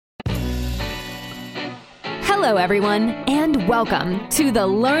Hello, everyone, and welcome to the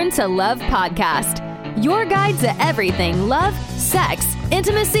Learn to Love podcast, your guide to everything love, sex,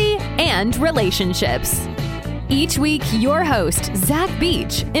 intimacy, and relationships. Each week, your host, Zach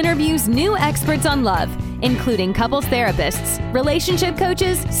Beach, interviews new experts on love, including couples therapists, relationship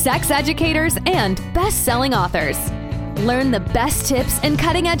coaches, sex educators, and best-selling authors. Learn the best tips and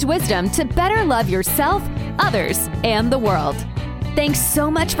cutting-edge wisdom to better love yourself, others, and the world. Thanks so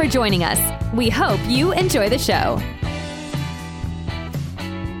much for joining us. We hope you enjoy the show.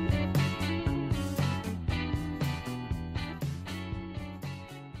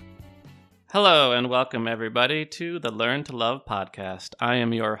 Hello and welcome everybody to the Learn to Love podcast. I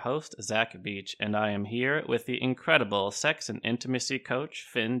am your host, Zach Beach, and I am here with the incredible sex and intimacy coach,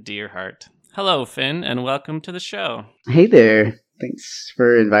 Finn Deerhart. Hello, Finn, and welcome to the show. Hey there. Thanks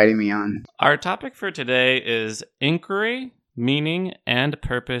for inviting me on. Our topic for today is inquiry, meaning, and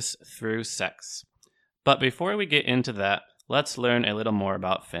purpose through sex. But before we get into that, let's learn a little more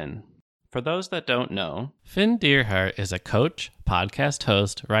about Finn. For those that don't know, Finn Deerhart is a coach, podcast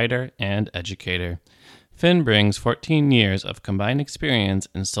host, writer, and educator. Finn brings 14 years of combined experience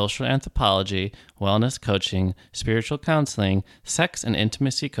in social anthropology, wellness coaching, spiritual counseling, sex and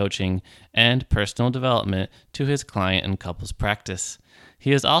intimacy coaching, and personal development to his client and couples practice.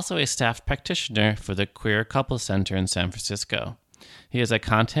 He is also a staff practitioner for the Queer Couples Center in San Francisco. He is a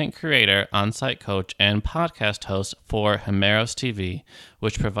content creator, on-site coach, and podcast host for Himeros TV,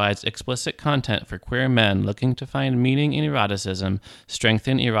 which provides explicit content for queer men looking to find meaning in eroticism,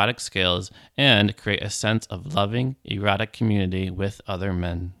 strengthen erotic skills, and create a sense of loving, erotic community with other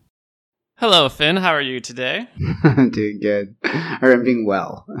men. Hello, Finn. How are you today? I'm doing good. Or I'm doing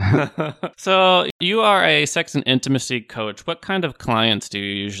well. So, you are a sex and intimacy coach. What kind of clients do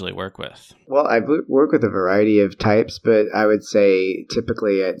you usually work with? Well, I work with a variety of types, but I would say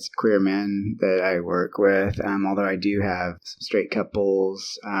typically it's queer men that I work with, although I do have straight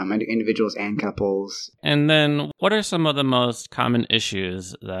couples, I do individuals and couples. And then what are some of the most common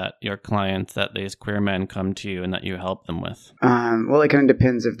issues that your clients, that these queer men come to you and that you help them with? Well, it kind of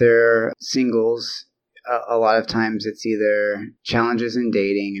depends if they're singles. A lot of times it's either challenges in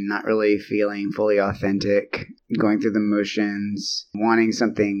dating and not really feeling fully authentic, going through the motions, wanting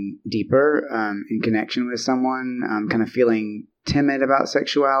something deeper in connection with someone, kind of feeling timid about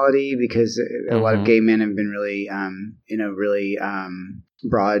sexuality because a lot of gay men have been really in a really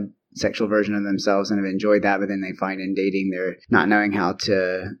broad sexual version of themselves and have enjoyed that, but then they find in dating they're not knowing how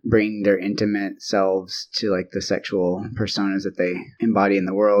to bring their intimate selves to like the sexual personas that they embody in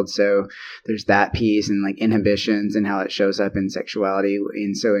the world. So there's that piece and like inhibitions and how it shows up in sexuality.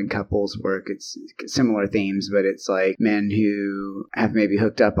 And so in couples work, it's similar themes, but it's like men who have maybe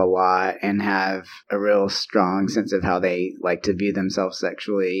hooked up a lot and have a real strong sense of how they like to view themselves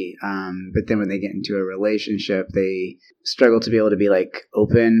sexually. But then when they get into a relationship, they struggle to be able to be like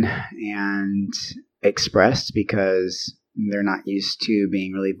open and expressed because they're not used to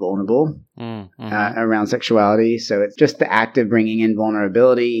being really vulnerable around sexuality. So it's just the act of bringing in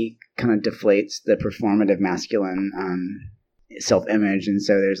vulnerability kind of deflates the performative masculine self-image. And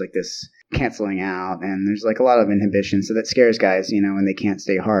so there's like this canceling out and there's like a lot of inhibition. So that scares guys, you know, when they can't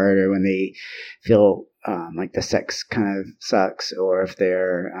stay hard or when they feel like the sex kind of sucks, or if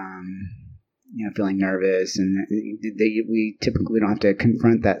they're feeling nervous, and we typically don't have to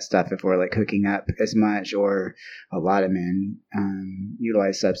confront that stuff if we're like hooking up as much, or a lot of men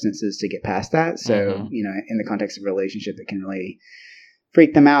utilize substances to get past that. So, in the context of a relationship, it can really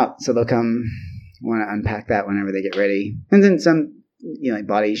freak them out. So they'll come want to unpack that whenever they get ready. And then some, like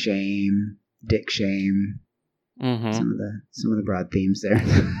body shame, dick shame. Some of the broad themes there.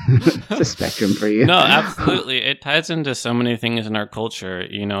 It's a spectrum for you. No, absolutely. It ties into so many things in our culture.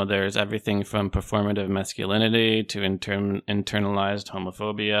 There's everything from performative masculinity to internalized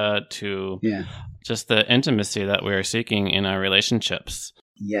homophobia to just the intimacy that we're seeking in our relationships.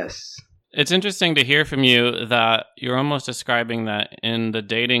 Yes. It's interesting to hear from you that you're almost describing that in the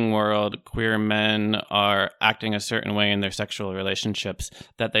dating world, queer men are acting a certain way in their sexual relationships,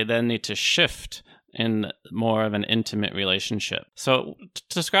 that they then need to shift in more of an intimate relationship. So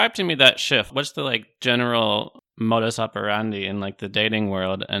describe to me that shift. What's the general modus operandi in the dating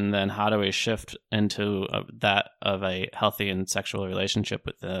world, and then how do we shift into that of a healthy and sexual relationship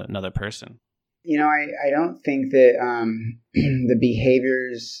with another person? I don't think that the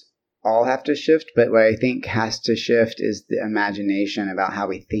behaviors all have to shift, but what I think has to shift is the imagination about how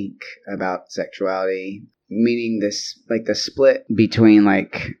we think about sexuality, meaning this the split between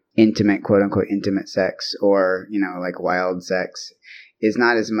intimate, quote unquote, intimate sex or, wild sex is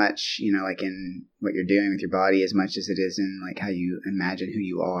not as much, like in what you're doing with your body as much as it is in like how you imagine who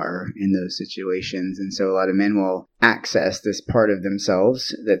you are in those situations. And so a lot of men will access this part of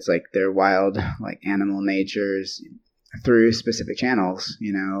themselves that's like their wild, like animal natures through specific channels,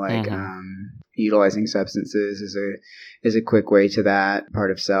 like utilizing substances is a quick way to that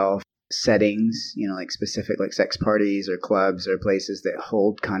part of self. Settings, like specific like sex parties or clubs or places that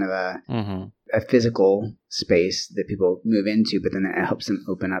hold kind of a physical space that people move into, but then it helps them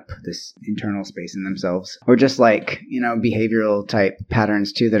open up this internal space in themselves. Or just like, behavioral type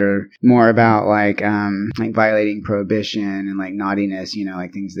patterns too that are more about like violating prohibition and like naughtiness,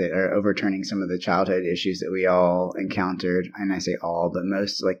 like things that are overturning some of the childhood issues that we all encountered. And I say all, but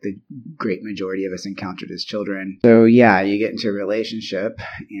most, like the great majority of us encountered as children. So yeah, you get into a relationship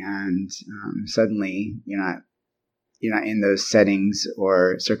and suddenly you're not in those settings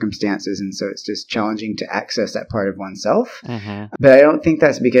or circumstances. And so it's just challenging to access that part of oneself. But I don't think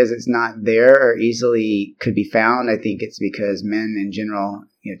that's because it's not there or easily could be found. I think it's because men in general,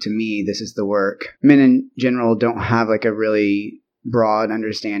 to me, this is the work. Men in general don't have like a really broad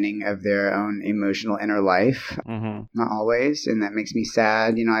understanding of their own emotional inner life. Not always. And that makes me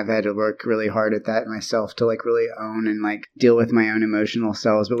sad. I've had to work really hard at that myself to like really own and like deal with my own emotional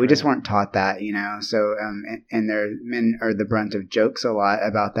selves, but we just weren't taught that, so and men are the brunt of jokes a lot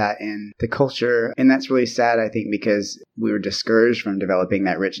about that in the culture. And that's really sad, I think, because we were discouraged from developing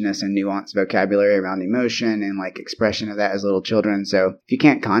that richness and nuanced vocabulary around emotion and like expression of that as little children. So if you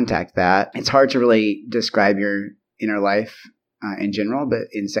can't contact that, it's hard to really describe your inner life in general, but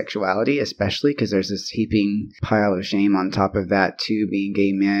in sexuality especially, because there's this heaping pile of shame on top of that too, being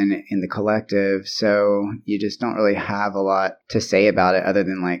gay men in the collective. So you just don't really have a lot to say about it other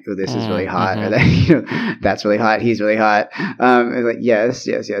than like, oh, this is really hot, or that, that's really hot, he's really hot. It's like, yes,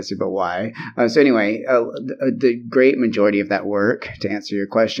 but why? So anyway, the great majority of that work, to answer your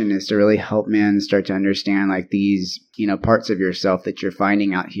question, is to really help men start to understand like these parts of yourself that you're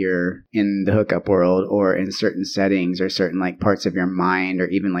finding out here in the hookup world or in certain settings or certain like parts of your mind, or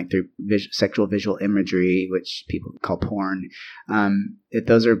even like through sexual visual imagery, which people call porn. That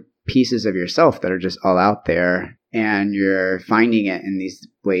those are pieces of yourself that are just all out there, and you're finding it in these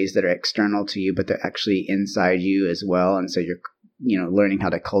ways that are external to you, but they're actually inside you as well. And so you're learning how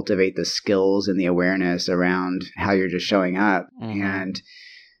to cultivate the skills and the awareness around how you're just showing up. And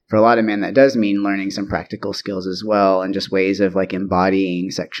for a lot of men, that does mean learning some practical skills as well, and just ways of like embodying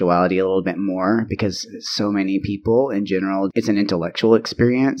sexuality a little bit more, because so many people in general, it's an intellectual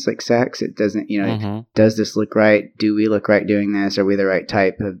experience like sex. It doesn't, does this look right? Do we look right doing this? Are we the right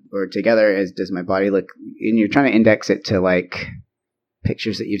type of, or together does my body look, and you're trying to index it to like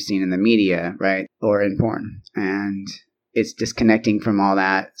pictures that you've seen in the media, right? Or in porn. And it's disconnecting from all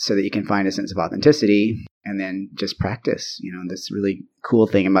that so that you can find a sense of authenticity and then just practice. This really cool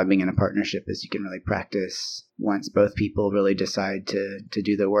thing about being in a partnership is you can really practice once both people really decide to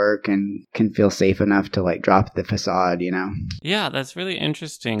do the work and can feel safe enough to like drop the facade, Yeah, that's really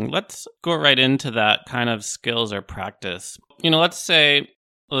interesting. Let's go right into that kind of skills or practice. Let's say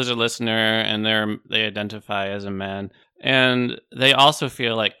there's a listener and they identify as a man, and they also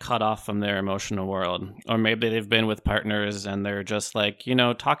feel like cut off from their emotional world. Or maybe they've been with partners and they're just like,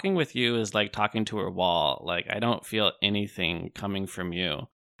 talking with you is like talking to a wall. Like, I don't feel anything coming from you.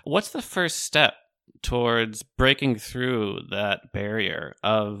 What's the first step towards breaking through that barrier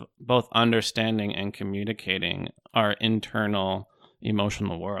of both understanding and communicating our internal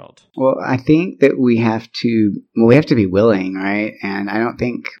emotional world? Well, I think that we have to be willing, right? And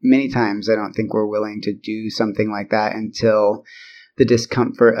many times I don't think we're willing to do something like that until the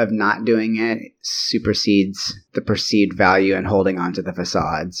discomfort of not doing it supersedes the perceived value and holding on to the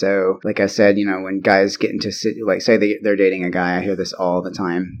facade. So like I said, when guys get into, like say they're dating a guy, I hear this all the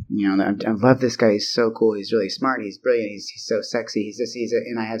time, I love this guy, he's so cool, he's really smart, he's brilliant, he's so sexy,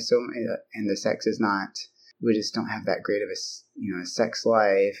 and I have so many, and the sex is not, we just don't have that great of a sex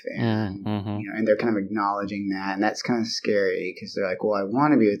life, and and they're kind of acknowledging that, and that's kind of scary because they're like, well, I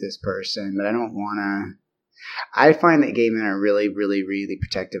want to be with this person, but I don't want to. I find that gay men are really, really, really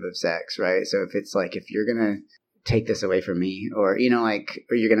protective of sex, right? So if it's like, if you're gonna take this away from me, or or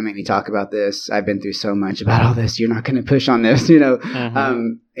you're gonna make me talk about this, I've been through so much about all this, you're not gonna push on this, they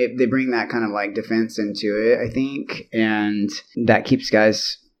bring that kind of like defense into it, I think, and that keeps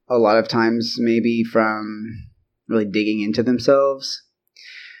guys a lot of times maybe from really digging into themselves.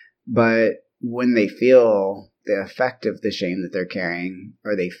 But when they feel the effect of the shame that they're carrying,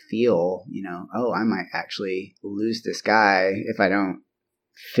 or they feel, oh, I might actually lose this guy if I don't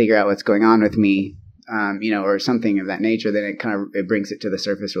figure out what's going on with me, or something of that nature, then it brings it to the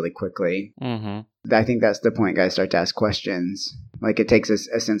surface really quickly. Mm-hmm. I think that's the point. Guys start to ask questions. Like it takes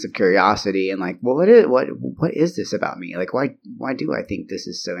a sense of curiosity and like, well, what is this about me? Like, why do I think this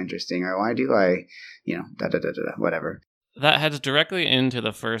is so interesting? Or why do I, whatever. That heads directly into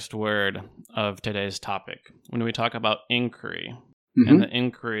the first word of today's topic when we talk about inquiry. Mm-hmm. And the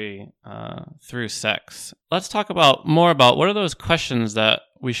inquiry through sex. Let's talk more about what are those questions that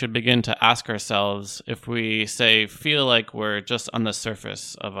we should begin to ask ourselves if we, say, feel like we're just on the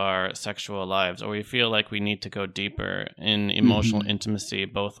surface of our sexual lives, or we feel like we need to go deeper in emotional intimacy,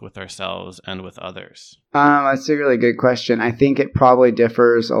 both with ourselves and with others. That's a really good question. I think it probably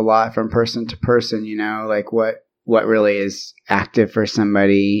differs a lot from person to person, like what really is active for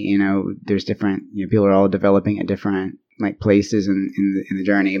somebody. There's different, people are all developing at different like places in the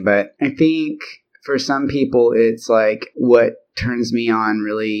journey. But I think for some people, it's like what turns me on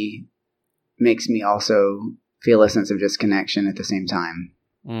really makes me also feel a sense of disconnection at the same time.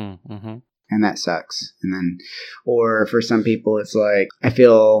 Mm-hmm. And that sucks. And then, or for some people, it's like I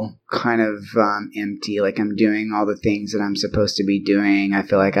feel kind of empty, like I'm doing all the things that I'm supposed to be doing. I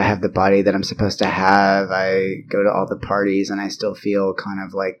feel like I have the body that I'm supposed to have. I go to all the parties and I still feel kind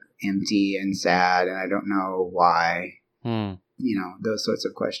of like empty and sad, and I don't know why. Those sorts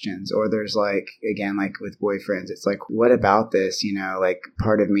of questions. Or there's like, again, like with boyfriends, it's like, what about this? Like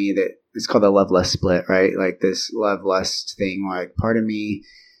part of me that it's called the love-lust split, right? Like this love-lust thing where like part of me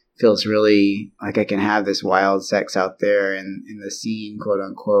feels really like I can have this wild sex out there in the scene, quote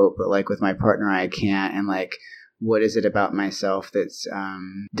unquote, but like with my partner, I can't. And like, what is it about myself that's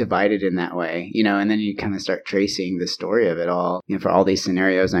divided in that way? And then you kind of start tracing the story of it all. For all these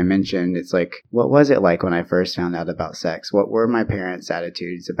scenarios I mentioned, it's like, what was it like when I first found out about sex? What were my parents'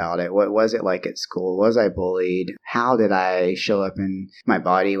 attitudes about it? What was it like at school? Was I bullied? How did I show up in my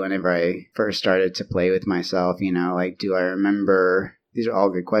body whenever I first started to play with myself? Like, do I remember? These are all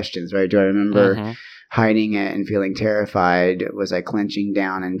good questions, right? Do I remember hiding it and feeling terrified? Was I clenching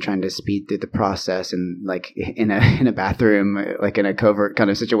down and trying to speed through the process and like in a bathroom, like in a covert kind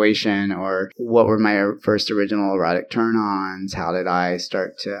of situation? Or what were my first original erotic turn-ons? How did I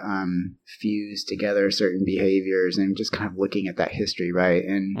start to fuse together certain behaviors? And just kind of looking at that history, right?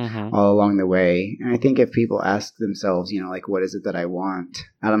 And all along the way. And I think if people ask themselves, like, what is it that I want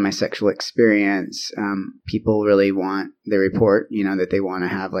out of my sexual experience? People really they report, that they want to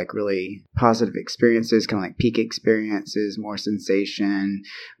have like really positive experiences, kind of like peak experiences, more sensation,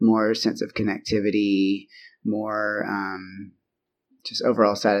 more sense of connectivity, more just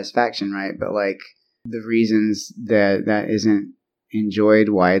overall satisfaction, right? But like the reasons that isn't enjoyed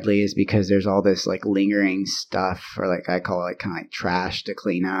widely is because there's all this like lingering stuff, or like I call it kind of like trash to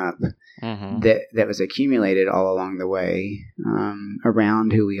clean up, that was accumulated all along the way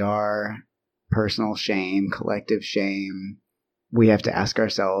around who we are, personal shame, collective shame. We have to ask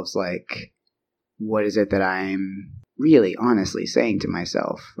ourselves, like, what is it that I'm really honestly saying to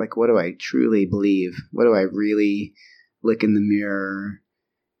myself? Like, what do I truly believe? What do I really look in the mirror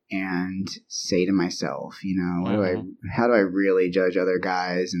and say to myself? How do I really judge other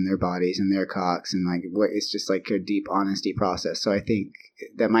guys and their bodies and their cocks? And like, it's just like a deep honesty process. So I think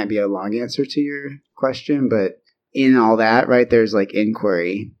that might be a long answer to your question, but in all that, right, there's like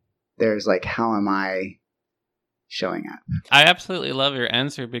inquiry. There's like, how am I showing up? I absolutely love your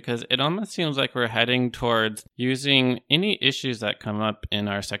answer, because it almost seems like we're heading towards using any issues that come up in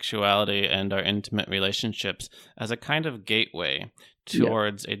our sexuality and our intimate relationships as a kind of gateway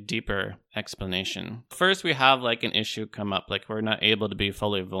towards a deeper explanation. First, we have like an issue come up, like we're not able to be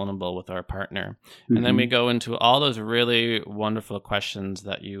fully vulnerable with our partner. And then we go into all those really wonderful questions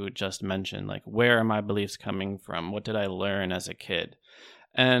that you just mentioned, like, where are my beliefs coming from? What did I learn as a kid?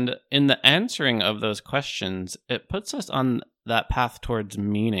 And in the answering of those questions, it puts us on that path towards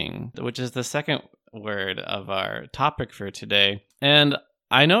meaning, which is the second word of our topic for today. And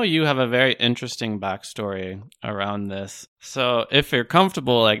I know you have a very interesting backstory around this. So if you're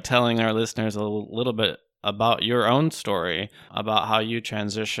comfortable like telling our listeners a little bit about your own story, about how you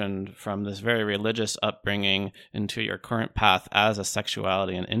transitioned from this very religious upbringing into your current path as a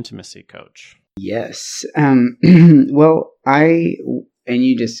sexuality and intimacy coach. Yes. Well, and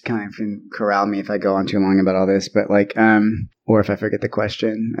you just kind of corral me if I go on too long about all this, but like, or if I forget the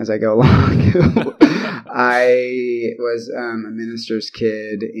question as I go along. I was a minister's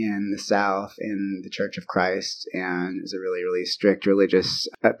kid in the South in the Church of Christ, and it was a really, really strict religious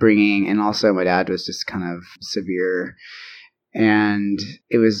upbringing. And also my dad was just kind of severe, and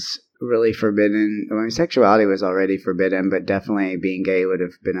it was really forbidden. I mean, sexuality was already forbidden, but definitely being gay would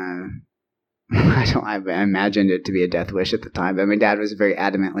have been I imagined it to be a death wish at the time. But my dad was very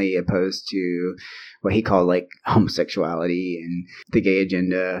adamantly opposed to what he called like homosexuality and the gay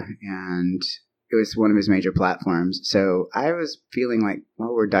agenda, and it was one of his major platforms. So I was feeling like,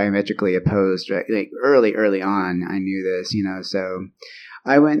 well, we're diametrically opposed, right? Like early on, I knew this, so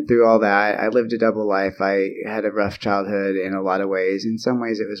I went through all that. I lived a double life. I had a rough childhood in a lot of ways. In some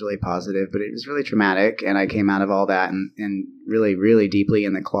ways, it was really positive, but it was really traumatic. And I came out of all that and really, really deeply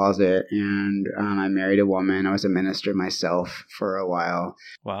in the closet. And I married a woman. I was a minister myself for a while.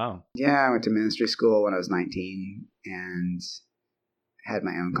 Wow. Yeah, I went to ministry school when I was 19 and had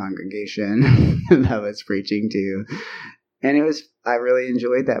my own congregation that I was preaching to. And I really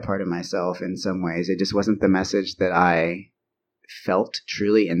enjoyed that part of myself in some ways. It just wasn't the message that I felt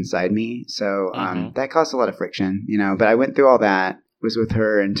truly inside me. So that caused a lot of friction, but I went through all that, was with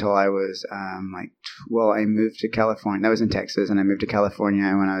her until I was I moved to California. That was in Texas, and I moved to California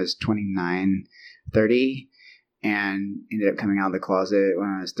when I was 29, 30, and ended up coming out of the closet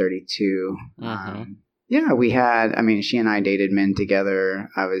when I was 32. Yeah, she and I dated men together.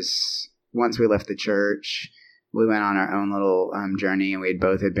 Once we left the church, we went on our own little journey, and we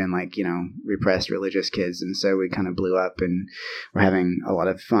both had been repressed religious kids. And so we kind of blew up and were having a lot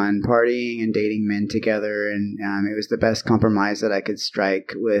of fun partying and dating men together. And it was the best compromise that I could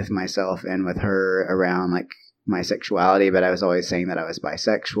strike with myself and with her around my sexuality. But I was always saying that I was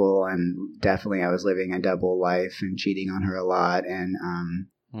bisexual, and definitely I was living a double life and cheating on her a lot. And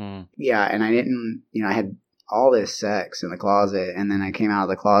and I didn't, I had all this sex in the closet, and then I came out of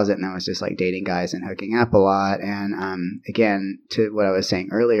the closet and I was just dating guys and hooking up a lot. And again, to what I was saying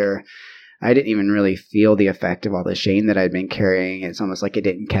earlier, I didn't even really feel the effect of all the shame that I'd been carrying. It's almost like it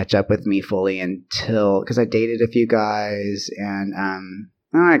didn't catch up with me fully because I dated a few guys, and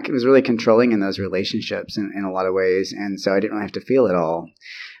I was really controlling in those relationships in a lot of ways, and so I didn't really have to feel it all.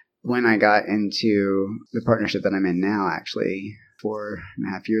 When I got into the partnership that I'm in now, actually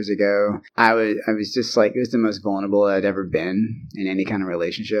 4.5 years ago, I was just it was the most vulnerable I'd ever been in any kind of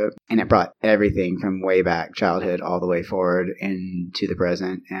relationship. And it brought everything from way back childhood all the way forward into the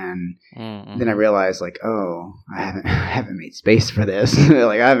present. And then I realized I haven't made space for this.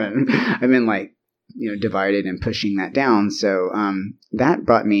 I've been divided and pushing that down. So that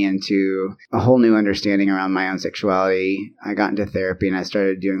brought me into a whole new understanding around my own sexuality. I got into therapy and I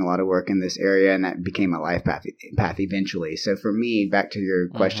started doing a lot of work in this area, and that became a life path eventually. So for me, back to your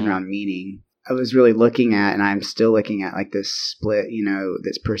question around meaning, I was really looking at, and I'm still looking at this split,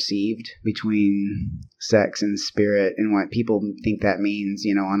 that's perceived between sex and spirit and what people think that means,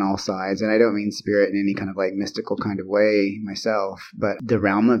 on all sides. And I don't mean spirit in any kind of mystical kind of way myself, but the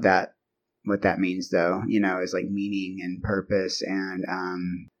realm of that. What that means, though, is meaning and purpose. And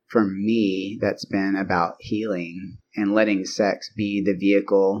for me, that's been about healing and letting sex be the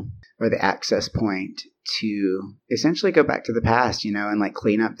vehicle or the access point to essentially go back to the past, and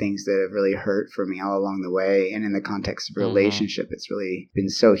clean up things that have really hurt for me all along the way. And in the context of a relationship, it's really been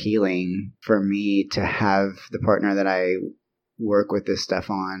so healing for me to have the partner that I work with this stuff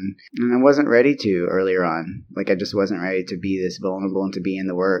on. And I wasn't ready to earlier on. I just wasn't ready to be this vulnerable and to be in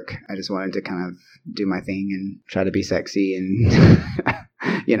the work. I just wanted to kind of do my thing and try to be sexy and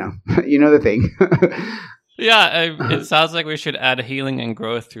the thing. Yeah, it sounds like we should add healing and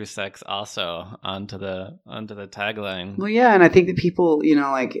growth through sex also onto the tagline. Well, yeah, and I think that people,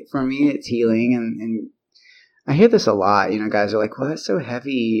 for me it's healing, and I hear this a lot, guys are like, well, that's so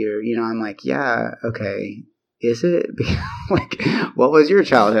heavy, or I'm like, yeah, okay. Is it? What was your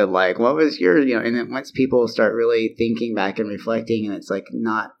childhood like? What was your, and then once people start really thinking back and reflecting, and it's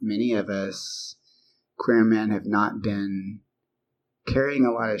not many of us queer men have not been carrying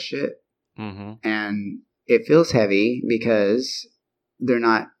a lot of shit. And it feels heavy because they're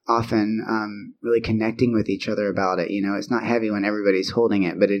not often really connecting with each other about it. It's not heavy when everybody's holding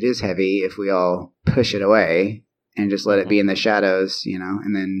it, but it is heavy if we all push it away and just let it be in the shadows,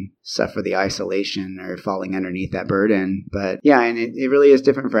 and then suffer the isolation or falling underneath that burden. But yeah, and it really is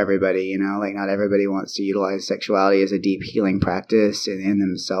different for everybody, not everybody wants to utilize sexuality as a deep healing practice in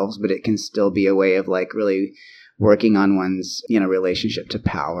themselves, but it can still be a way of really working on one's, relationship to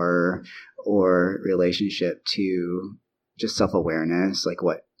power or relationship to just self-awareness,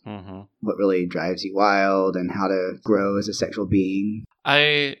 what really drives you wild and how to grow as a sexual being.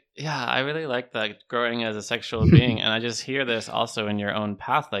 I really like that, growing as a sexual being. And I just hear this also in your own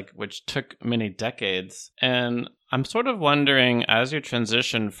path, which took many decades. And I'm sort of wondering, as you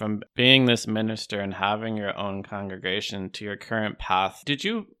transition from being this minister and having your own congregation to your current path, did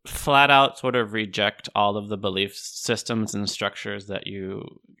you flat out sort of reject all of the belief systems and structures that you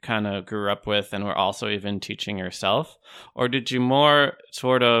kind of grew up with and were also even teaching yourself? Or did you more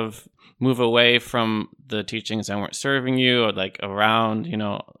sort of move away from the teachings that weren't serving you, or like around,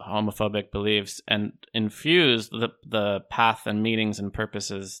 homophobic beliefs, and infuse the path and meanings and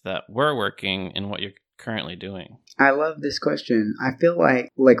purposes that were working in what you're currently doing? I love this question. I feel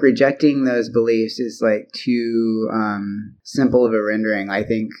like rejecting those beliefs is like too simple of a rendering. I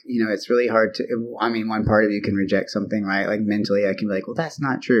think, it's really hard to, one part of you can reject something, right? Like mentally I can be like, well, that's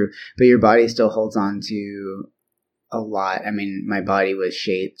not true. But your body still holds on to a lot. My body was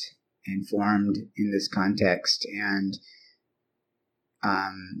shaped and formed in this context and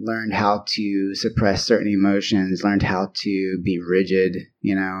learned how to suppress certain emotions, learned how to be rigid,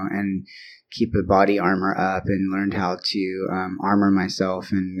 and keep a body armor up, and learned how to armor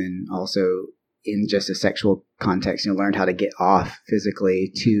myself. And then also in just a sexual context, learned how to get off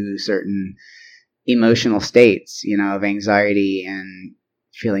physically to certain emotional states, of anxiety and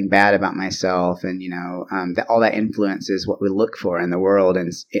feeling bad about myself. And, all that influences what we look for in the world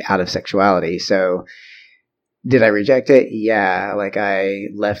and out of sexuality. So did I reject it? Yeah. I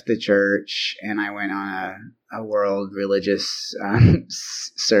left the church and I went on a world religious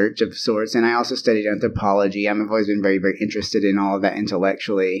search of sorts. And I also studied anthropology. I've always been very, very interested in all of that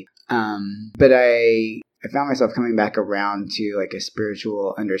intellectually. But I found myself coming back around to a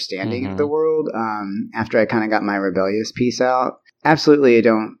spiritual understanding of the world after I kind of got my rebellious piece out. Absolutely, I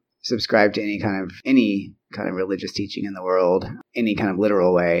don't subscribe to any kind of religious teaching in the world, any kind of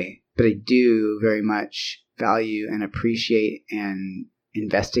literal way. But I do very much value and appreciate and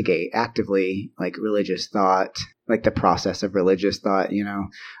investigate actively religious thought, the process of religious thought,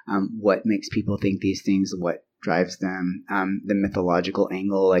 what makes people think these things, what drives them, the mythological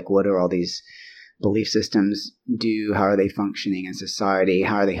angle, what do all these belief systems do, how are they functioning in society,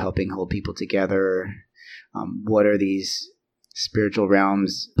 how are they helping hold people together, what are these spiritual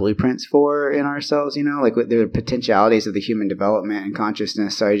realms blueprints for in ourselves, the potentialities of the human development and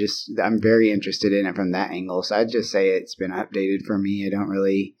consciousness. So I'm very interested in it from that angle. So I'd just say it's been updated for me. I don't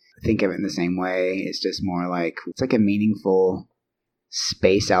really think of it in the same way. It's just more it's a meaningful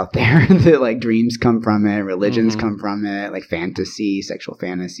space out there that dreams come from it, religions come from it, fantasy, sexual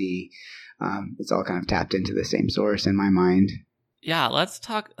fantasy. It's all kind of tapped into the same source in my mind. Yeah, let's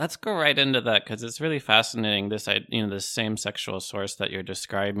go right into that, because it's really fascinating, this same sexual source that you're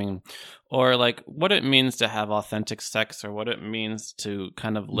describing, or what it means to have authentic sex, or what it means to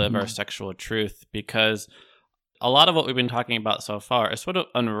kind of live our sexual truth, because a lot of what we've been talking about so far is sort of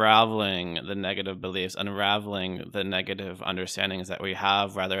unraveling the negative beliefs, unraveling the negative understandings that we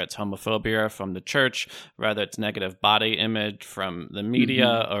have, whether it's homophobia from the church, whether it's negative body image from the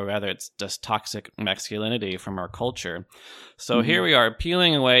media, or whether it's just toxic masculinity from our culture. So here we are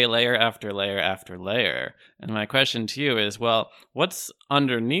peeling away layer after layer after layer. And my question to you is, well, what's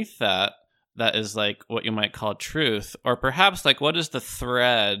underneath that is what you might call truth? Or perhaps what is the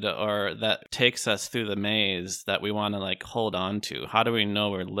thread or that takes us through the maze that we want to hold on to? How do we know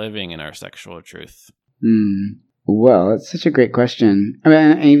we're living in our sexual truth? Well, that's such a great question.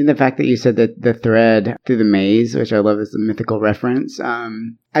 Even the fact that you said that the thread through the maze, which I love as a mythical reference,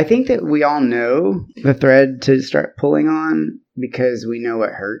 I think that we all know the thread to start pulling on because we know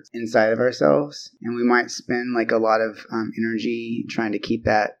what hurts inside of ourselves. And we might spend a lot of energy trying to keep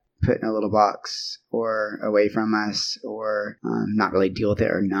that put in a little box or away from us, or not really deal with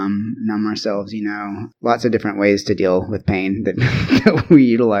it, or numb ourselves, lots of different ways to deal with pain that we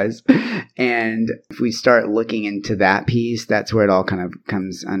utilize. And if we start looking into that piece, that's where it all kind of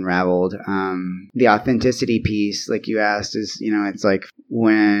comes unraveled. The authenticity piece, like you asked, is, it's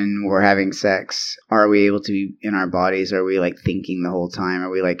when we're having sex, are we able to be in our bodies? Are we thinking the whole time? Are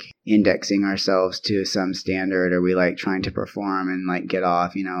we indexing ourselves to some standard? Are we trying to perform and get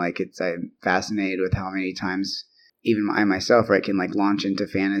off? I'm fascinated with how many times even I myself, right, can launch into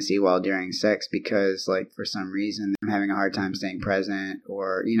fantasy while during sex because for some reason I'm having a hard time staying present,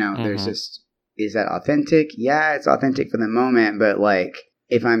 or there's just, is that authentic? Yeah, it's authentic for the moment, but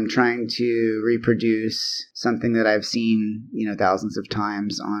if I'm trying to reproduce something that I've seen thousands of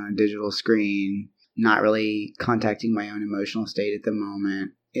times on a digital screen, not really contacting my own emotional state at the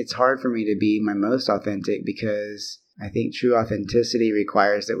moment, it's hard for me to be my most authentic, because I think true authenticity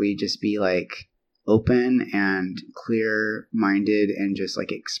requires that we just be open and clear-minded and just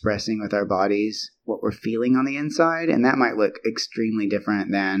expressing with our bodies what we're feeling on the inside. And that might look extremely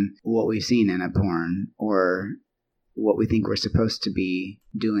different than what we've seen in a porn or what we think we're supposed to be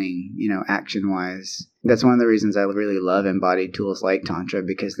doing, action-wise. That's one of the reasons I really love embodied tools like Tantra,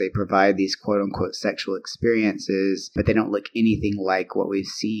 because they provide these quote-unquote sexual experiences, but they don't look anything like what we've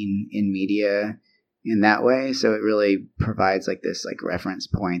seen in media in that way. So it really provides like this like reference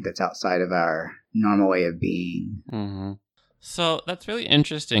point that's outside of our normal way of being. Mm-hmm. So that's really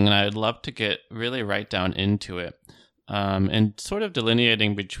interesting, and I'd love to get really right down into it. And sort of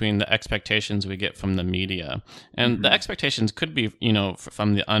delineating between the expectations we get from the media. And the expectations could be,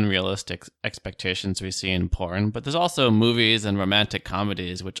 from the unrealistic expectations we see in porn, but there's also movies and romantic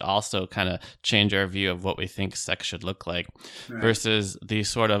comedies which also kind of change our view of what we think sex should look like, versus the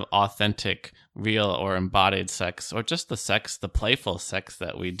sort of authentic, real or embodied sex, or just the playful sex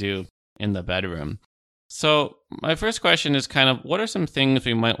that we do in the bedroom. So my first question is kind of, what are some things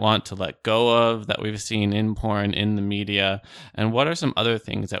we might want to let go of that we've seen in porn, in the media, and what are some other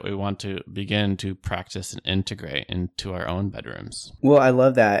things that we want to begin to practice and integrate into our own bedrooms? Well, I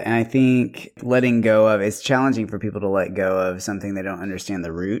love that. And I think letting go of, it's challenging for people to let go of something they don't understand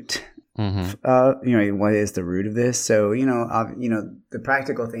the root. What is the root of this? So, the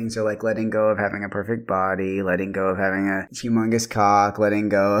practical things are like letting go of having a perfect body, letting go of having a humongous cock, letting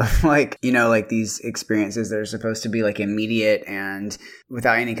go of like these experiences that are supposed to be like immediate and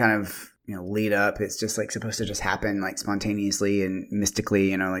without any kind of, lead up. It's just like supposed to just happen like spontaneously and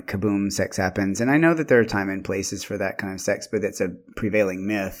mystically, like kaboom, sex happens. And I know that there are time and places for that kind of sex, but it's a prevailing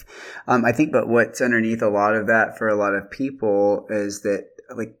myth. I think, but what's underneath a lot of that for a lot of people is that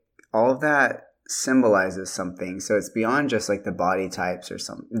like, all of that symbolizes something. So it's beyond just like the body types or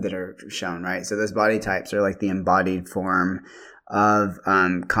some that are shown, right? So those body types are like the embodied form of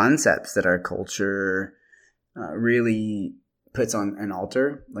concepts that our culture really puts on an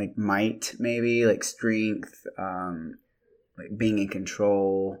altar, like might, maybe like strength, like being in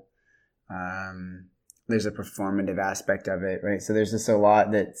control. There's a performative aspect of it, right? So there's just a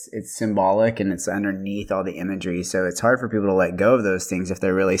lot it's symbolic and it's underneath all the imagery. So it's hard for people to let go of those things if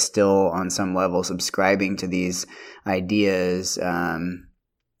they're really still on some level subscribing to these ideas,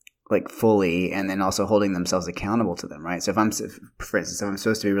 like fully, and then also holding themselves accountable to them, right? So for instance, if I'm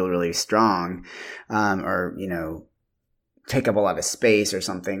supposed to be really, really strong, or, take up a lot of space or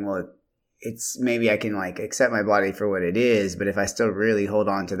something, well, it's maybe I can like accept my body for what it is, but if I still really hold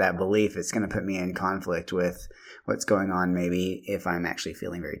on to that belief, it's going to put me in conflict with what's going on. Maybe if I'm actually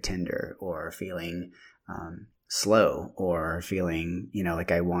feeling very tender or feeling slow or feeling,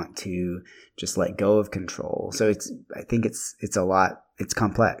 like I want to just let go of control. So I think it's a lot. It's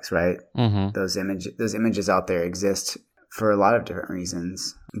complex, right? Mm-hmm. Those images out there exist for a lot of different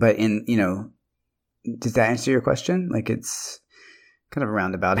reasons. But does that answer your question? Like it's kind of a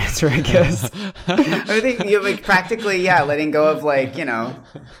roundabout answer, I guess. I think like practically, letting go of like,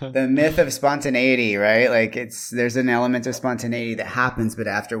 the myth of spontaneity, right? Like there's an element of spontaneity that happens, but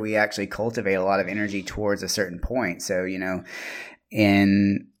after we actually cultivate a lot of energy towards a certain point. So,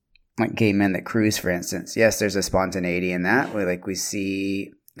 in like gay men that cruise, for instance, yes, there's a spontaneity in that where like we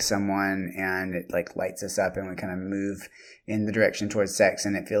see someone and it like lights us up and we kind of move in the direction towards sex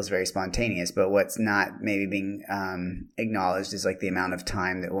and it feels very spontaneous. But what's not maybe being acknowledged is like the amount of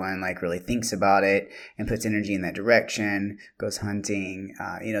time that one like really thinks about it and puts energy in that direction, goes hunting.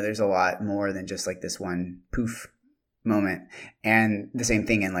 There's a lot more than just like this one poof moment. And the same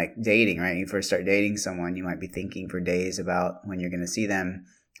thing in like dating, right? You first start dating someone, you might be thinking for days about when you're going to see them,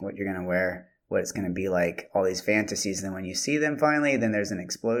 what you're going to wear, what it's going to be like, all these fantasies. And then when you see them finally, then there's an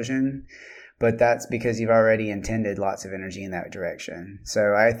explosion. But that's because you've already intended lots of energy in that direction.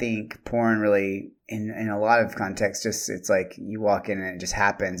 So I think porn really, in a lot of contexts, just it's like you walk in and it just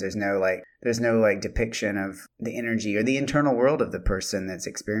happens. There's no depiction of the energy or the internal world of the person that's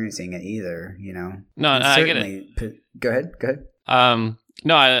experiencing it either, No, I get it. Go ahead.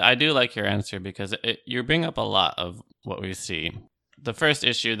 No, I do like your answer because you bring up a lot of what we see. The first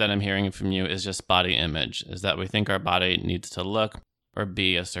issue that I'm hearing from you is just body image, is that we think our body needs to look or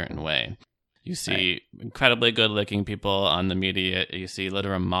be a certain way. You see incredibly good-looking people on the media. You see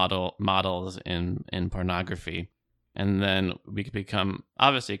literal models in pornography. And then we can become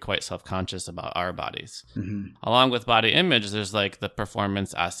obviously quite self-conscious about our bodies. Mm-hmm. Along with body image, there's like the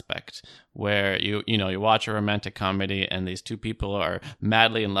performance aspect where you watch a romantic comedy and these two people are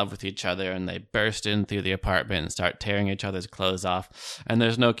madly in love with each other and they burst in through the apartment and start tearing each other's clothes off. And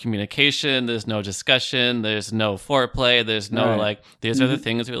there's no communication, there's no discussion, there's no foreplay, there's no like, these are the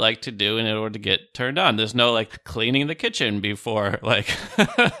things we like to do in order to get turned on. There's no like cleaning the kitchen before like,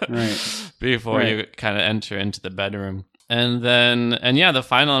 before you kind of enter into the bedroom. And yeah, the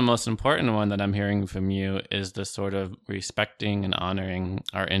final and most important one that I'm hearing from you is the sort of respecting and honoring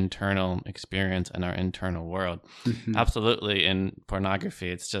our internal experience and our internal world. Mhm. Absolutely. In pornography,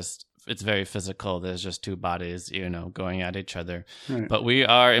 it's very physical. There's just two bodies, going at each other. Right. But we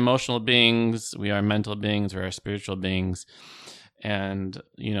are emotional beings. We are mental beings. We are spiritual beings. And,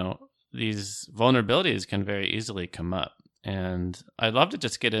 these vulnerabilities can very easily come up. And I'd love to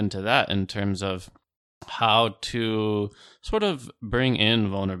just get into that in terms of how to sort of bring in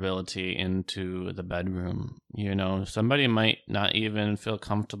vulnerability into the bedroom. Somebody might not even feel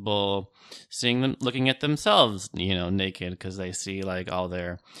comfortable seeing them looking at themselves, naked, because they see like all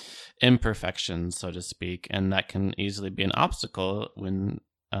their imperfections, so to speak. And that can easily be an obstacle when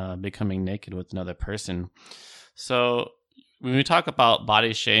becoming naked with another person. So when we talk about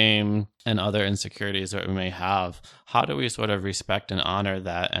body shame and other insecurities that we may have, how do we sort of respect and honor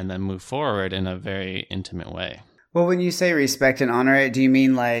that and then move forward in a very intimate way? Well, when you say respect and honor it, do you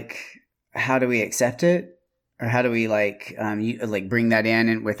mean like how do we accept it, or how do we bring that in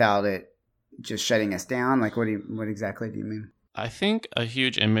and without it just shutting us down? Like what exactly do you mean? I think a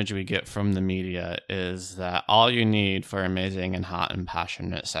huge image we get from the media is that all you need for amazing and hot and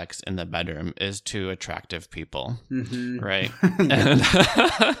passionate sex in the bedroom is two attractive people, right? And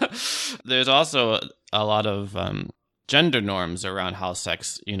there's also a lot of gender norms around how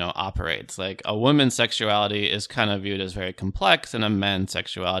sex, operates. Like a woman's sexuality is kind of viewed as very complex, and a man's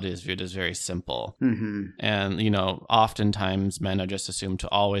sexuality is viewed as very simple. And, oftentimes men are just assumed to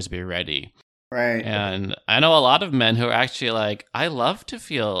always be ready. Right. And I know a lot of men who are actually like, I love to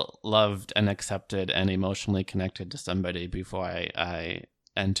feel loved and accepted and emotionally connected to somebody before I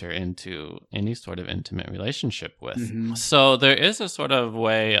enter into any sort of intimate relationship with. So there is a sort of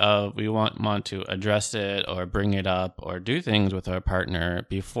way of we want to address it or bring it up or do things with our partner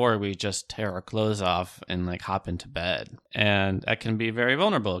before we just tear our clothes off and like hop into bed. And that can be very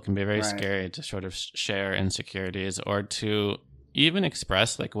vulnerable. It can be very scary to sort of share insecurities or to even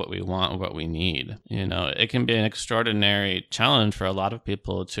express like what we want or what we need. It can be an extraordinary challenge for a lot of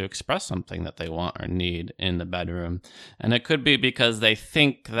people to express something that they want or need in the bedroom. And it could be because they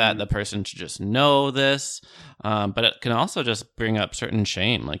think that the person should just know this, but it can also just bring up certain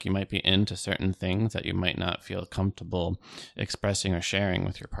shame. Like you might be into certain things that you might not feel comfortable expressing or sharing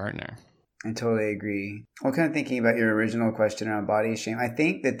with your partner. I totally agree. Well, kind of thinking about your original question around body shame, I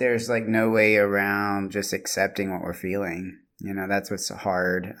think that there's like no way around just accepting what we're feeling. That's what's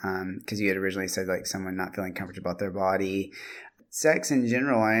hard, because you had originally said like someone not feeling comfortable about their body. Sex in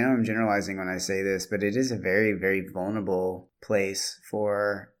general, I know I'm generalizing when I say this, but it is a very, very vulnerable place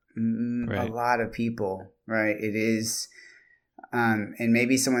for a lot of people, right? It is, and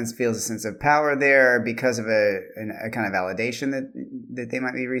maybe someone feels a sense of power there because of a kind of validation that they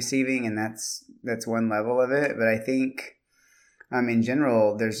might be receiving, and that's one level of it. But I think, in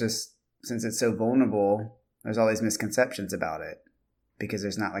general, there's just, since it's so vulnerable, there's all these misconceptions about it because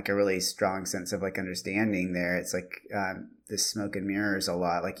there's not like a really strong sense of like understanding there. It's like this smoke and mirrors a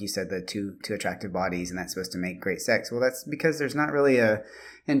lot. Like you said, the two attractive bodies and that's supposed to make great sex. Well, that's because there's not really a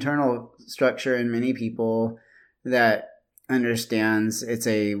internal structure in many people that understands it's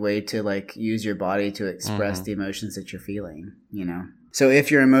a way to like use your body to express the emotions that you're feeling, So if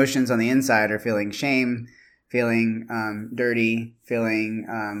your emotions on the inside are feeling shame, feeling dirty, feeling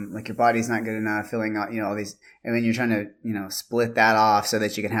like your body's not good enough, feeling all these, and when you're trying to split that off so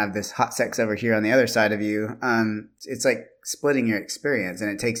that you can have this hot sex over here on the other side of you, it's like splitting your experience,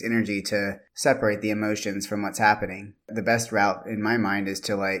 and it takes energy to separate the emotions from what's happening. The best route in my mind is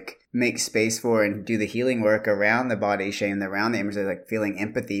to like make space for and do the healing work around the body shame, around the image of like feeling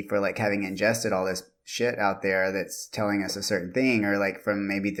empathy for like having ingested all this shit out there that's telling us a certain thing, or like from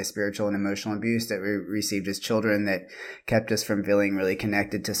maybe the spiritual and emotional abuse that we received as children that kept us from feeling really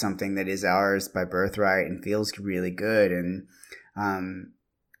connected to something that is ours by birthright and feels really good. And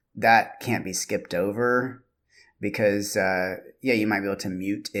that can't be skipped over because you might be able to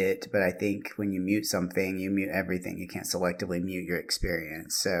mute it, but I think when you mute something, you mute everything. You can't selectively mute your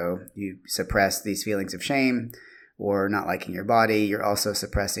experience. So you suppress these feelings of shame or not liking your body, you're also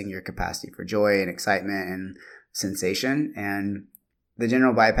suppressing your capacity for joy and excitement and sensation. And the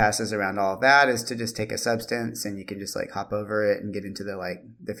general bypasses around all of that is to just take a substance and you can just like hop over it and get into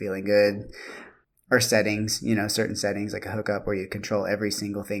the feeling good. Or settings, certain settings like a hookup where you control every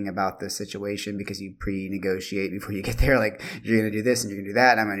single thing about the situation because you pre-negotiate before you get there. Like you're going to do this and you're going to do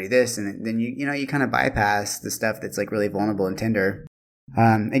that. And I'm going to do this. And then you kind of bypass the stuff that's like really vulnerable and tender.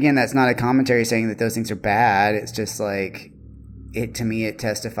 Again, that's not a commentary saying that those things are bad. It's just like to me, it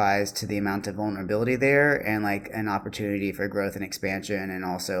testifies to the amount of vulnerability there and like an opportunity for growth and expansion and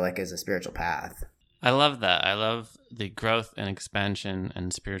also like as a spiritual path. I love that. I love the growth and expansion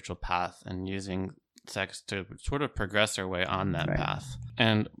and spiritual path and using sex to sort of progress our way on that path.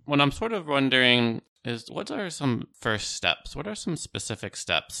 And what I'm sort of wondering is, what are some first steps? What are some specific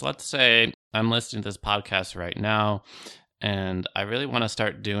steps? Let's say I'm listening to this podcast right now and I really want to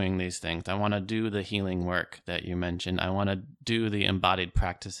start doing these things. I want to do the healing work that you mentioned. I want to do the embodied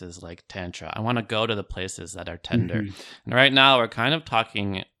practices like Tantra. I want to go to the places that are tender. And right now we're kind of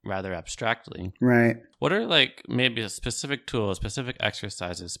talking rather abstractly. Right. What are like maybe a specific tool, specific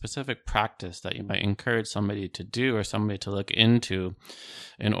exercises, specific practice that you might encourage somebody to do or somebody to look into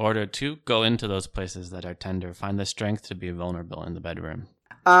in order to go into those places that are tender, find the strength to be vulnerable in the bedroom?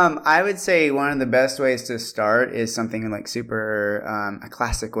 I would say one of the best ways to start is something like super, a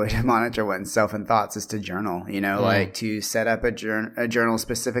classic way to monitor one's self and thoughts is to journal, like to set up a journal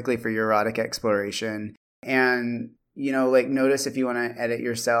specifically for your erotic exploration. And, like notice if you want to edit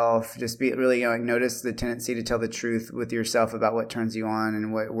yourself, just be really, like notice the tendency to tell the truth with yourself about what turns you on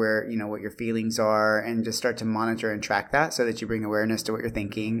and what your feelings are, and just start to monitor and track that so that you bring awareness to what you're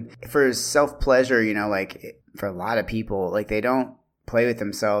thinking. For self-pleasure, like for a lot of people, like they don't play with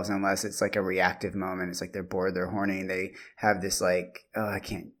themselves unless it's like a reactive moment. It's like they're bored, they're horny, they have this like, I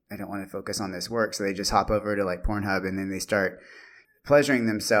don't want to focus on this work. So they just hop over to like Pornhub and then they start pleasuring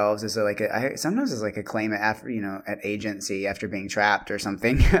themselves as sometimes it's like a claim after, at agency after being trapped or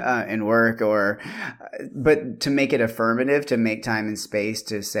something in work but to make it affirmative, to make time and space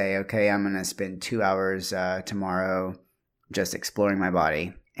to say, okay, I'm going to spend 2 hours tomorrow just exploring my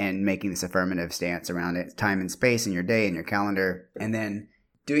body and making this affirmative stance around it, time and space in your day and your calendar, and then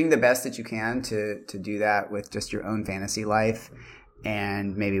doing the best that you can to do that with just your own fantasy life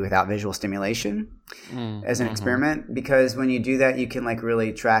and maybe without visual stimulation as an experiment. Because when you do that, you can like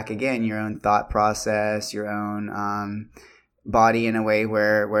really track again your own thought process, your own body in a way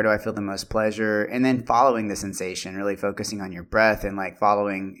where do I feel the most pleasure, and then following the sensation, really focusing on your breath and like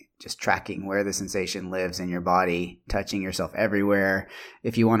just tracking where the sensation lives in your body, touching yourself everywhere.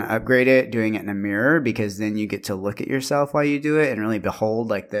 If you want to upgrade it, doing it in a mirror, because then you get to look at yourself while you do it and really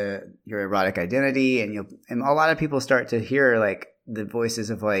behold like your erotic identity. And a lot of people start to hear like the voices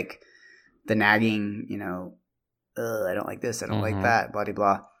of like the nagging, I don't like this, I don't like that, blah, blah,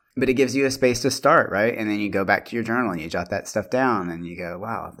 blah. But it gives you a space to start, right? And then you go back to your journal and you jot that stuff down and you go,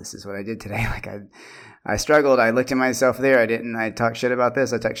 wow, this is what I did today. Like I struggled. I looked at myself there. I talked shit about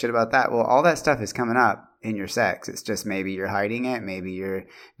this. I talked shit about that. Well, all that stuff is coming up in your sex. It's just maybe you're hiding it. Maybe you're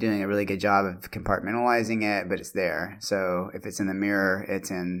doing a really good job of compartmentalizing it, but it's there. So if it's in the mirror,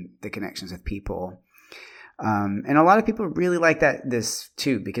 it's in the connections with people. And a lot of people really like this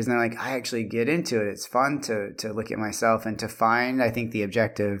too, because they're like, I actually get into it. It's fun to look at myself and to find, I think the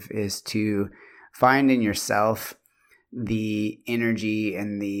objective is to find in yourself the energy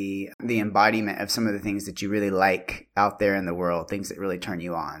and the embodiment of some of the things that you really like out there in the world, things that really turn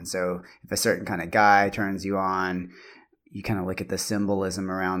you on. So if a certain kind of guy turns you on, you kind of look at the symbolism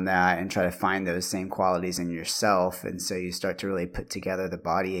around that and try to find those same qualities in yourself. And so you start to really put together the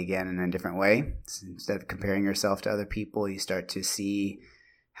body again in a different way. So instead of comparing yourself to other people, you start to see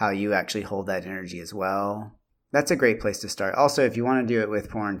how you actually hold that energy as well. That's a great place to start. Also, if you want to do it with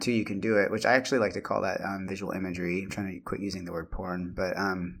porn too, you can do it, which I actually like to call that visual imagery. I'm trying to quit using the word porn, but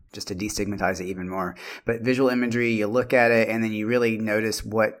just to destigmatize it even more. But visual imagery, you look at it and then you really notice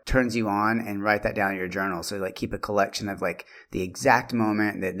what turns you on and write that down in your journal. So like keep a collection of like the exact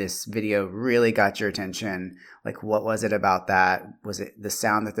moment that this video really got your attention. Like what was it about that? Was it the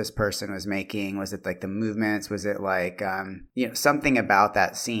sound that this person was making? Was it like the movements? Was it like, something about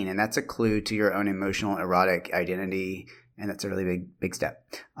that scene? And that's a clue to your own emotional erotic identity. And that's a really big step.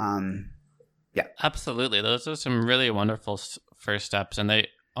 Yeah. Absolutely. Those are some really wonderful first steps. And they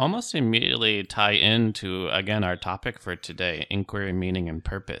almost immediately tie into, again, our topic for today, inquiry, meaning, and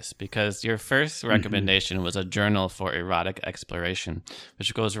purpose. Because your first recommendation was a journal for erotic exploration,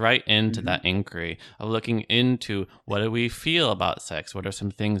 which goes right into that inquiry of looking into what do we feel about sex? What are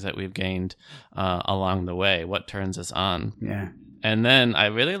some things that we've gained along the way? What turns us on? Yeah. And then I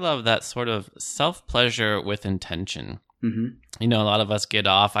really love that sort of self-pleasure with intention. A lot of us get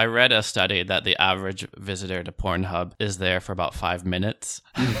off. I read a study that the average visitor to Pornhub is there for about 5 minutes.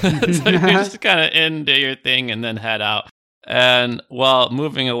 So you just kind of in, do your thing, and then head out. And while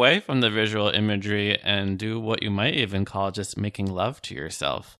moving away from the visual imagery and do what you might even call just making love to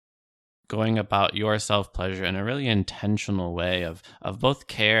yourself. Going about your self-pleasure in a really intentional way of both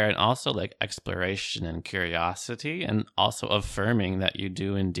care and also like exploration and curiosity, and also affirming that you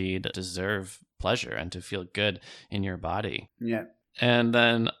do indeed deserve pleasure and to feel good in your body. Yeah. And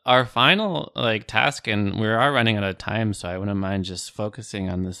then our final task, and we are running out of time, so I wouldn't mind just focusing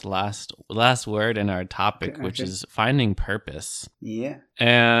on this last word in our topic, Okay. which is finding purpose. Yeah.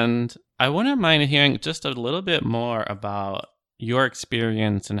 And I wouldn't mind hearing just a little bit more about your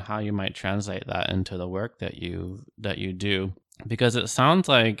experience and how you might translate that into the work that you do, because it sounds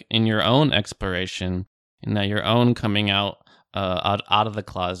like in your own exploration, in that your own coming out of the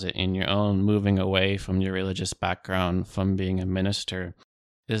closet, in your own moving away from your religious background, from being a minister,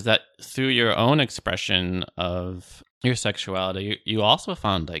 is that through your own expression of your sexuality, you also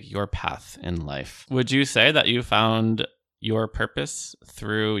found your path in life. Would you say that you found your purpose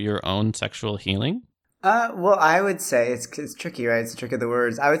through your own sexual healing? Well, I would say it's tricky, right? It's the trick of the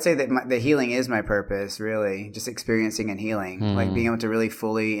words. I would say that the healing is my purpose, really. Just experiencing and healing, like being able to really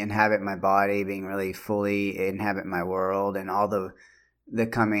fully inhabit my body, being really fully inhabit my world, and all the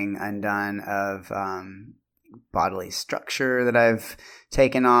coming undone of bodily structure that I've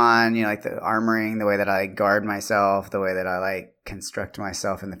taken on. Like the armoring, the way that I guard myself, the way that I construct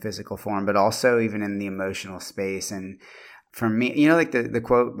myself in the physical form, but also even in the emotional space. And for me, like the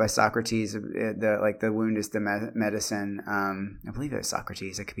quote by Socrates, the wound is the medicine. I believe it was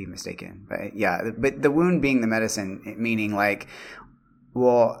Socrates. I could be mistaken, but yeah. But the wound being the medicine, meaning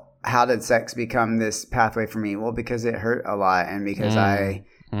well, how did sex become this pathway for me? Well, because it hurt a lot, and because I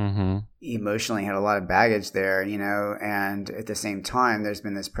emotionally had a lot of baggage there, and at the same time, there's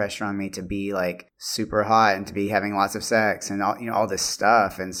been this pressure on me to be super hot and to be having lots of sex and all this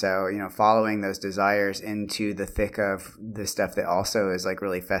stuff. And so, following those desires into the thick of the stuff that also is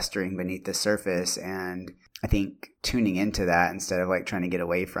really festering beneath the surface. And I think tuning into that instead of trying to get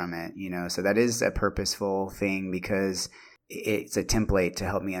away from it, so that is a purposeful thing, because it's a template to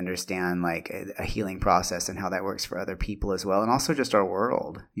help me understand a healing process and how that works for other people as well, and also just our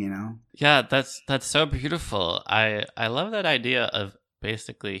world. Yeah, that's so beautiful. I love that idea of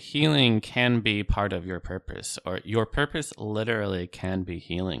basically healing can be part of your purpose, or your purpose literally can be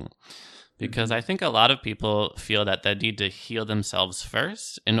healing. Because I think a lot of people feel that they need to heal themselves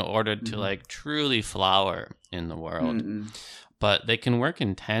first in order to truly flower in the world. But they can work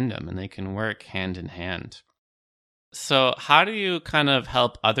in tandem, and they can work hand in hand. So how do you kind of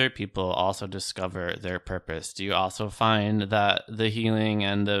help other people also discover their purpose? Do you also find that the healing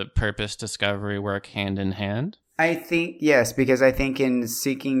and the purpose discovery work hand in hand? I think yes, because I think in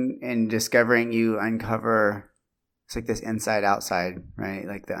seeking and discovering, you uncover, it's this inside outside, right?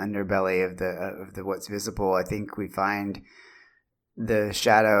 The underbelly of the what's visible. I think we find the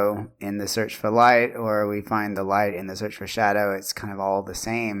shadow in the search for light, or we find the light in the search for shadow. It's kind of all the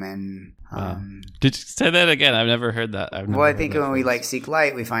same. And did you say that again? I've never heard that. I think when we seek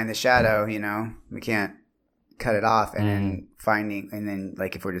light, we find the shadow. We can't cut it off. And then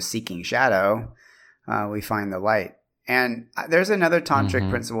if we're just seeking shadow, we find the light. And there's another tantric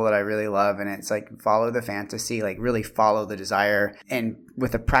principle that I really love, and it's follow the fantasy, really follow the desire, and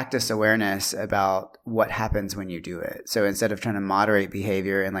with a practice awareness about what happens when you do it. So instead of trying to moderate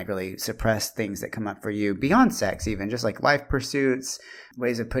behavior and really suppress things that come up for you beyond sex, even just life pursuits,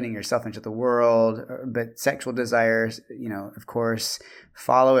 ways of putting yourself into the world, but sexual desires, of course,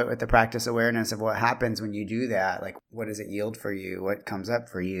 follow it with the practice awareness of what happens when you do that. What does it yield for you? What comes up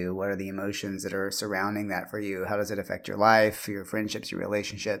for you? What are the emotions that are surrounding that for you? How does it affect your life, your friendships, your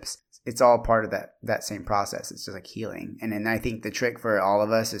relationships? It's all part of that same process. It's just healing. And then I think the trick for all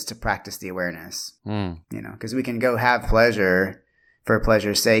of us is to practice the awareness, because we can go have pleasure for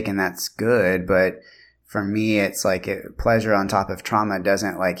pleasure's sake, and that's good. But for me, it's pleasure on top of trauma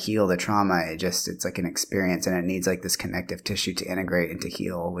doesn't heal the trauma. It's an experience, and it needs this connective tissue to integrate and to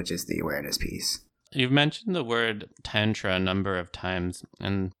heal, which is the awareness piece. You've mentioned the word tantra a number of times,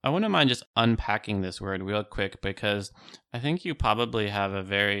 and I wouldn't mind just unpacking this word real quick, because I think you probably have a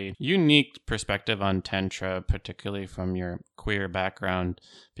very unique perspective on tantra, particularly from your queer background,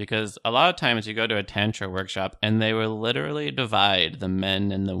 because a lot of times you go to a tantra workshop and they will literally divide the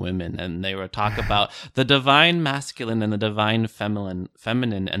men and the women, and they will talk about the divine masculine and the divine feminine,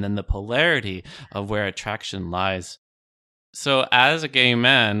 and then the polarity of where attraction lies. So as a gay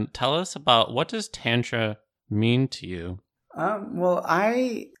man, tell us about, what does Tantra mean to you? Well,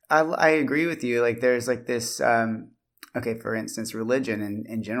 I agree with you. There's this, for instance, religion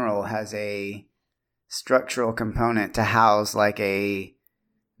in general has a structural component to house a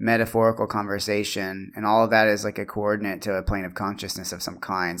metaphorical conversation, and all of that is a coordinate to a plane of consciousness of some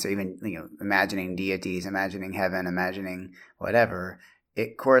kind. So even, imagining deities, imagining heaven, imagining whatever,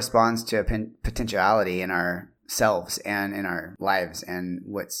 it corresponds to a potentiality in our selves and in our lives and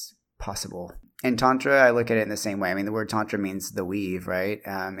what's possible. And Tantra, I look at it in the same way. I mean, the word Tantra means the weave, right?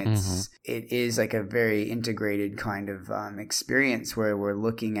 It is like a very integrated kind of experience where we're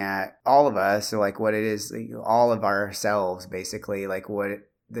looking at all of us, so like what it is, like, all of ourselves, basically, like what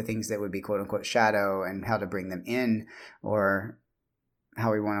the things that would be quote unquote shadow and how to bring them in, or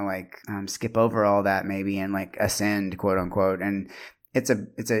how we want to like skip over all that maybe and like ascend, quote unquote. And it's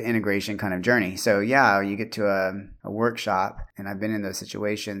an integration kind of journey. So yeah, you get to a workshop, and I've been in those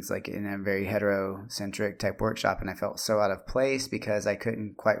situations, like in a very heterocentric type workshop, and I felt so out of place because I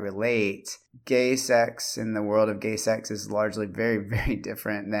couldn't quite relate. Gay sex in the world of gay sex is largely very, very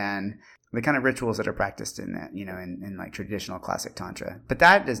different than the kind of rituals that are practiced in that, in like traditional classic Tantra. But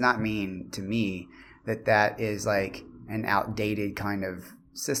that does not mean to me that is like an outdated kind of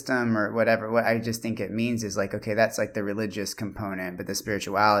system or whatever. What I just think it means is like, okay, that's like the religious component, but the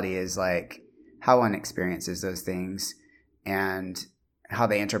spirituality is like how one experiences those things and how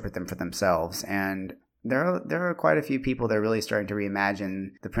they interpret them for themselves. And there are quite a few people that are really starting to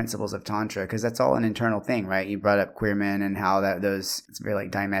reimagine the principles of Tantra, because that's all an internal thing, right? You brought up queer men and how it's very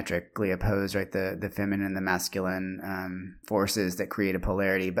like diametrically opposed, right? The feminine and the masculine forces that create a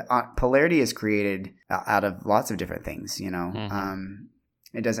polarity. But polarity is created out of lots of different things,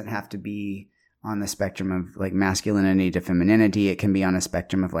 It doesn't have to be on the spectrum of like masculinity to femininity. It can be on a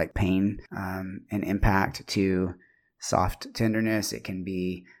spectrum of like pain and impact to soft tenderness. It can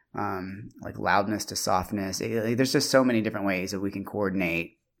be like loudness to softness. There's just so many different ways that we can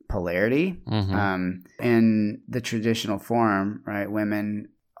coordinate polarity. In the traditional form, right? Women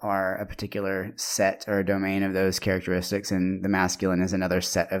are a particular set or domain of those characteristics, and the masculine is another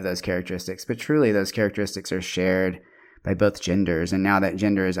set of those characteristics. But truly, those characteristics are shared by both genders. And now that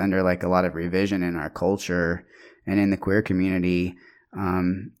gender is under like a lot of revision in our culture and in the queer community,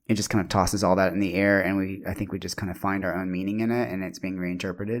 it just kind of tosses all that in the air, and I think we just kind of find our own meaning in it, and it's being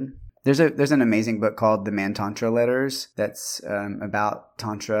reinterpreted. There's an amazing book called The Man Tantra Letters that's about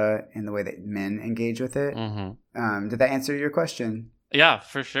Tantra and the way that men engage with it. Did that answer your question? Yeah,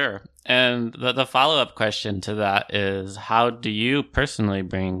 for sure. And the follow-up question to that is, how do you personally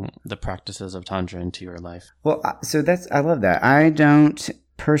bring the practices of Tantra into your life? Well, so I love that. I don't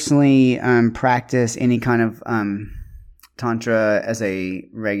personally practice any kind of Tantra as a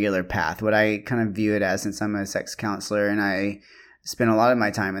regular path. What I kind of view it as, since I'm a sex counselor and I spend a lot of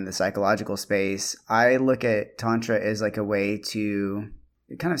my time in the psychological space, I look at Tantra as like a way to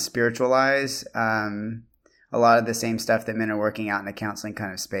kind of spiritualize a lot of the same stuff that men are working out in a counseling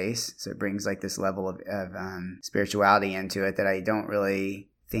kind of space. So it brings like this level of spirituality into it that I don't really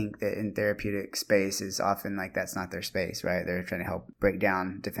think that in therapeutic space is often like, that's not their space, right? They're trying to help break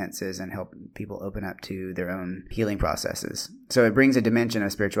down defenses and help people open up to their own healing processes. So it brings a dimension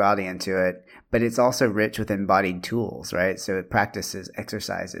of spirituality into it, but it's also rich with embodied tools, right? So it practices,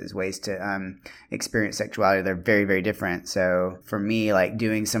 exercises, ways to experience sexuality. They're very, very different. So for me, like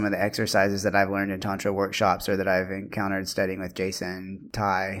doing some of the exercises that I've learned in Tantra workshops or that I've encountered studying with Jason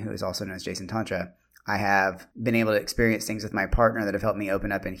Tai, who is also known as Jason Tantra, I have been able to experience things with my partner that have helped me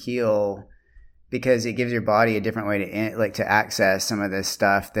open up and heal, because it gives your body a different way to access some of this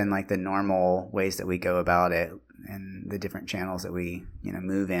stuff than like the normal ways that we go about it and the different channels that we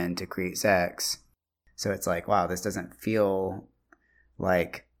move in to create sex. So it's like, wow, this doesn't feel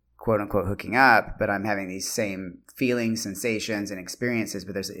like quote unquote hooking up, but I'm having these same feelings, sensations, and experiences,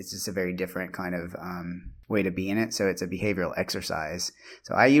 but it's just a very different kind of way to be in it. So it's a behavioral exercise.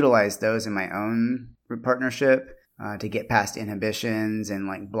 So I utilize those in my own partnership to get past inhibitions and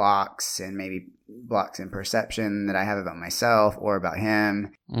like blocks, and maybe blocks in perception that I have about myself or about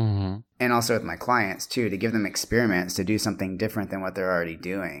him. And also with my clients too, to give them experiments to do something different than what they're already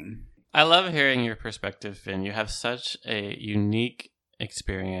doing. I love hearing your perspective, Finn. You have such a unique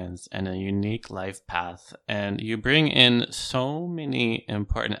experience and a unique life path, and you bring in so many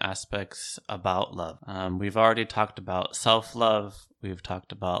important aspects about love. We've already talked about self-love, we've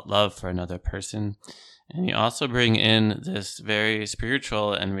talked about love for another person, and you also bring in this very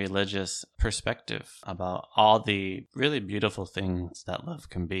spiritual and religious perspective about all the really beautiful things that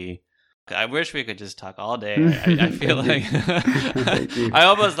love can be. I wish we could just talk all day. I feel like I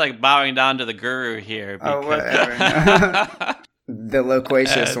almost like bowing down to the guru here. Oh, whatever. The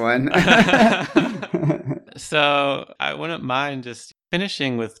loquacious one. So I wouldn't mind just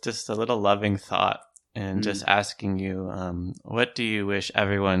finishing with just a little loving thought and just asking you, what do you wish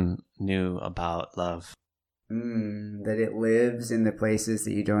everyone knew about love? That it lives in the places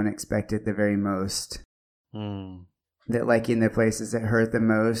that you don't expect it the very most. That like in the places that hurt the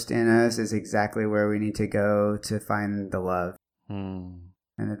most in us is exactly where we need to go to find the love.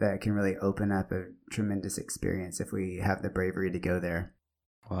 And that can really open up a tremendous experience if we have the bravery to go there.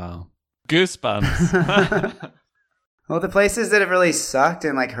 Wow. Goosebumps. Well, the places that have really sucked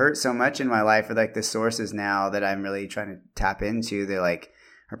and like hurt so much in my life are like the sources now that I'm really trying to tap into. They're like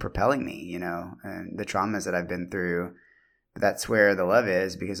are propelling me, you know, and the traumas that I've been through. That's where the love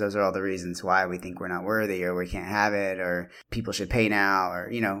is, because those are all the reasons why we think we're not worthy, or we can't have it, or people should pay now, or,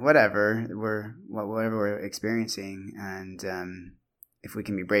 you know, whatever we're experiencing. And if we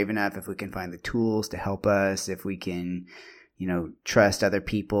can be brave enough, if we can find the tools to help us, if we can, you know, trust other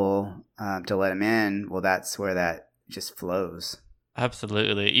people to let them in, well, that's where that just flows.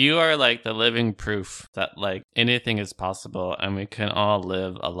 Absolutely. You are like the living proof that like anything is possible, and we can all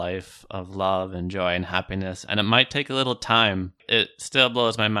live a life of love and joy and happiness. And it might take a little time. It still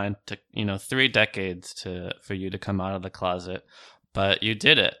blows my mind to, 3 decades for you to come out of the closet, but you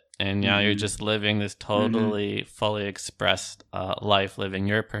did it. And now you're just living this totally fully expressed life, living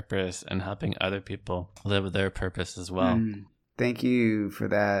your purpose and helping other people live their purpose as well. Thank you for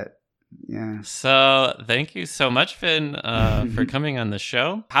that. Yeah. So thank you so much, Finn, for coming on the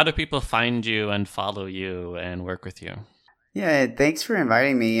show. How do people find you and follow you and work with you? Yeah, thanks for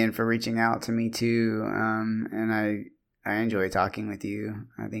inviting me and for reaching out to me too. And I enjoy talking with you.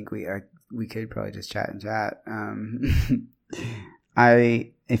 I think we could probably just chat and chat.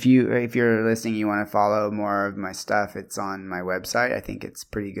 If you're listening, you want to follow more of my stuff, it's on my website. I think it's a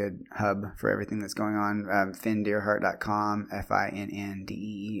pretty good hub for everything that's going on. FinnDeerhart.com,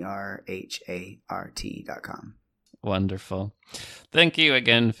 FINNDERHART.com. Wonderful. Thank you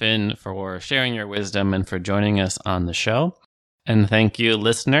again, Finn, for sharing your wisdom and for joining us on the show. And thank you,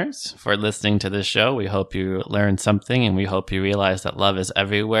 listeners, for listening to this show. We hope you learned something, and we hope you realize that love is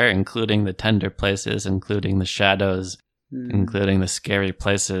everywhere, including the tender places, including the shadows, including the scary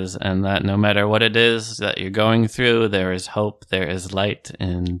places, and that no matter what it is that you're going through, there is hope, there is light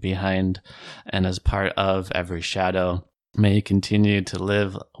in behind and as part of every shadow. May you continue to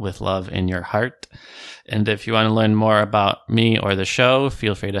live with love in your heart. And if you want to learn more about me or the show,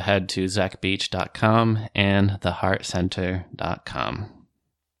 feel free to head to zachbeach.com and theheartcenter.com.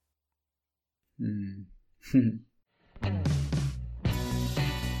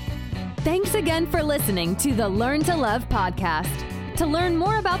 Thanks again for listening to the Learn to Love podcast. To learn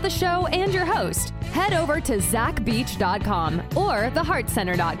more about the show and your host, head over to zachbeach.com or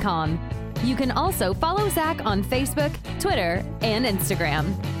theheartcenter.com. You can also follow Zach on Facebook, Twitter, and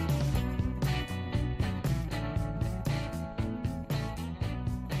Instagram.